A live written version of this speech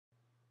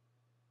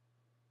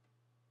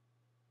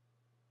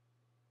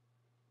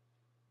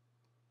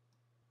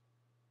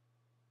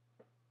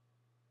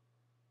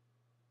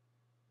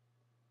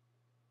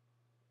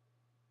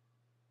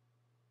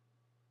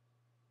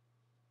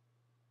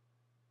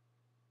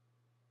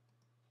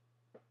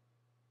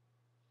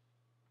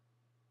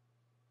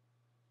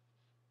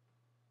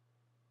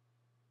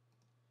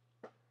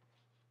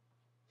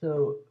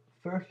So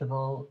first of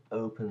all,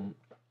 open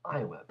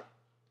iWeb,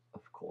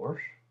 of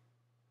course.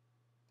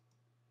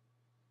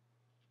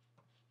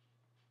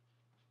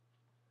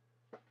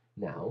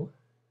 Now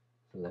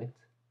select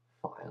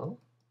File,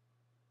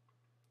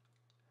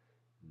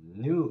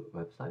 New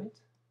Website.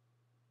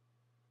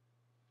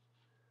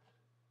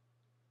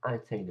 I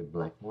take the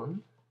black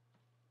one,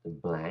 the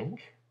blank,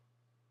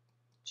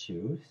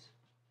 choose.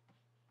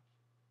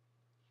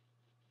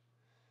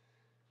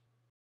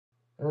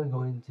 I'm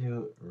going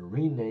to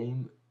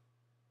rename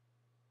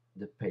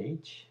the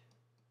page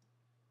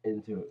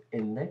into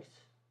index.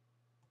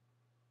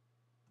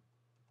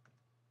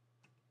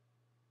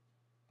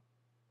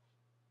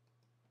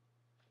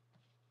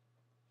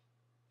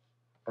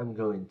 I'm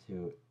going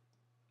to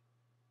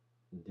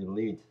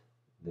delete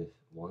this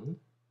one.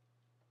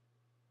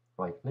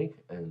 Right click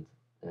and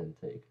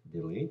take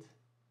delete.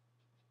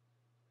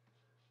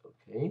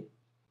 Okay.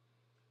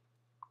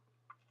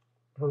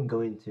 I'm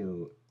going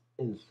to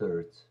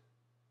insert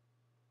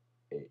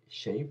a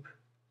shape.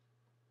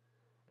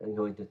 I'm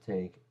going to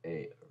take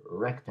a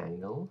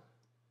rectangle.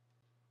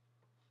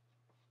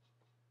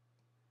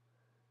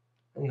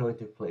 I'm going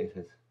to place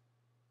it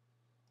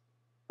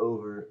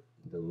over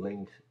the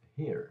links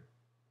here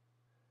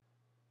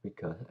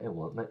because I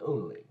want my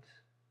own links.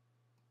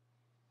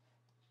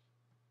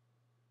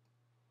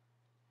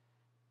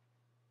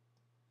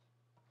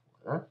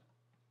 Voila.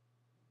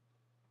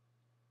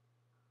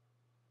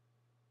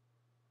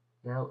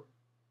 Now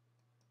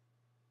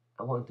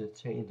I want to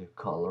change the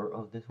color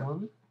of this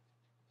one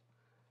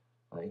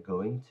by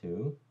going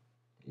to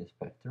the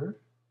inspector,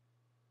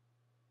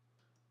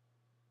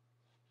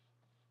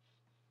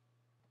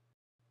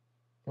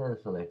 then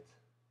select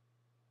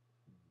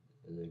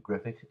the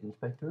graphics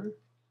inspector,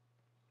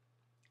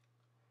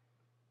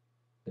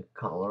 the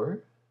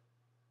color,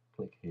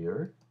 click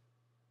here.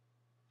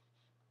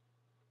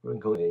 We're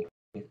going to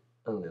make it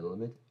a little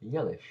bit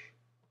yellowish.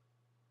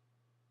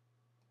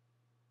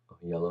 Or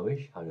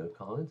yellowish, how do you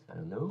call it? I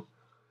don't know.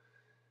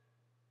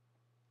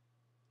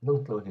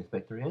 Don't close the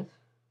inspector yet.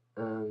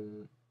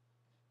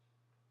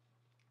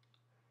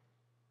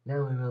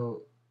 Now we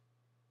will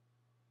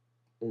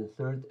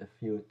insert a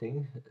few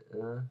things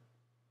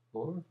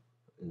more.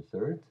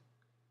 Insert,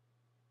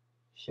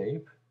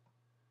 shape,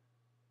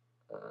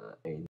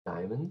 a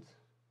diamond.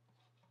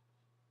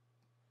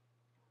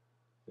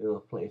 We will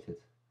place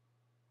it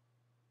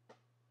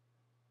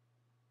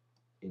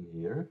in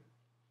here.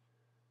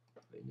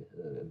 Make this a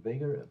little bit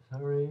bigger, I'm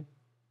sorry.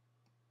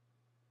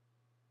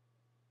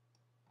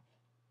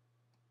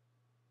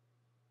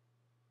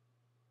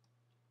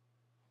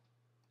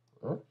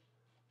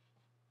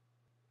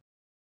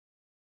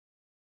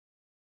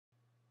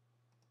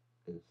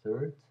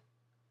 Insert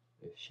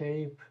a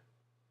shape,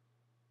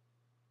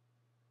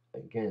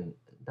 again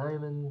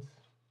diamonds.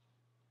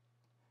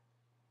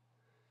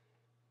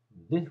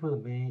 This will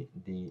be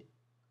the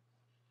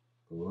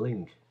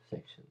link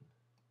section.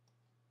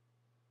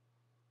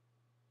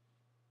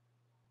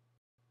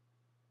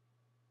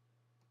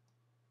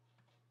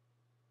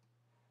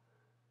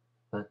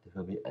 But it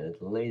will be added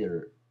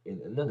later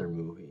in another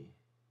movie,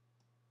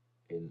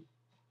 in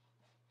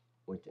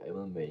which I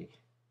will make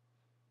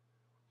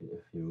in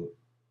a few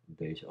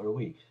days or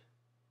weeks.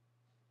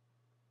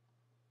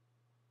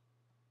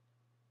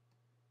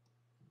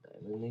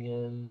 Diamond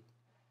again.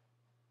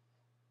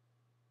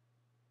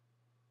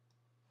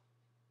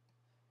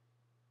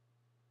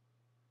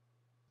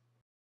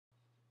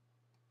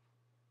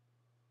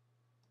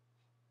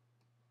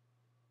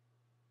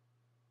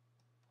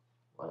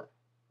 Voila.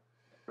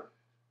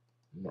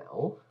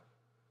 Now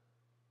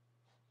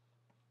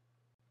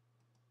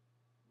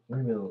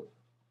we will,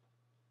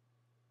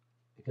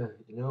 because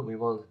we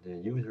want the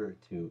user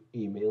to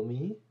email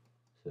me,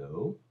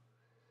 so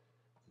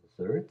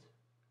insert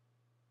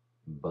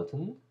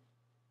button,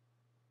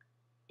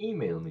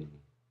 email me.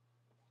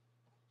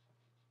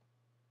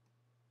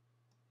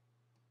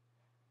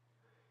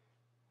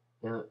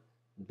 Now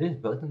this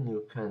button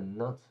you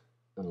cannot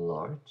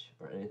enlarge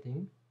or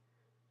anything.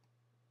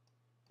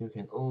 You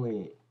can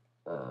only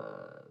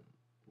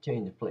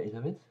change the place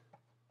of it.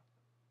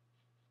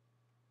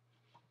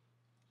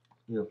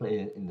 You'll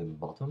place it in the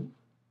bottom.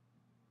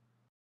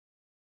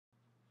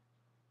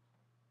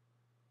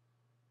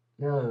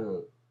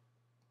 Now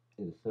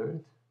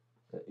insert,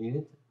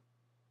 edit,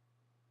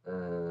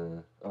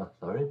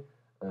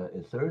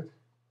 insert,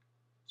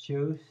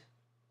 choose,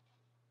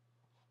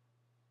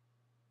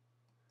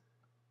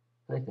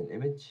 select an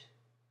image.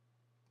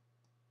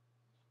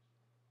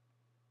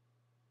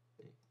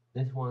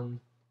 This one,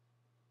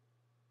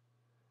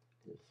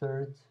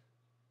 insert,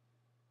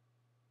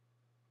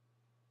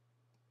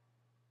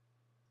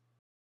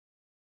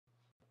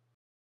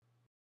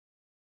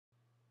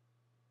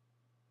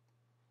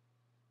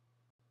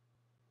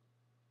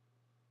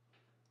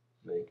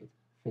 make it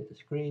fit the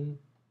screen.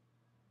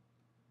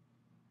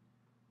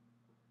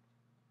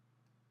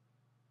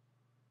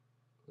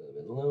 A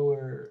little bit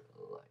lower,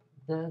 like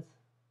that.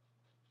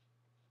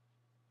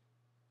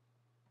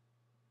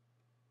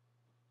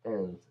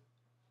 And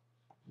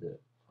the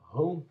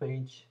home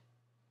page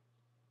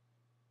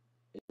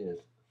is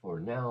for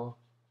now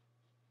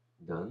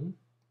done.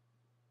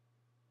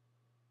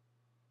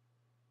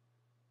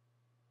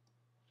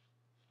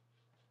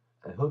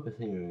 I hope to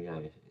see you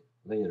guys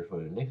later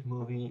for the next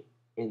movie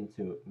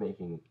into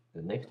making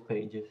the next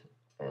pages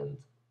and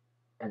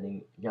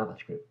adding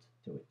JavaScript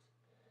to it.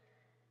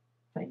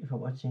 Thank you for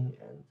watching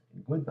and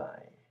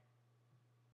goodbye.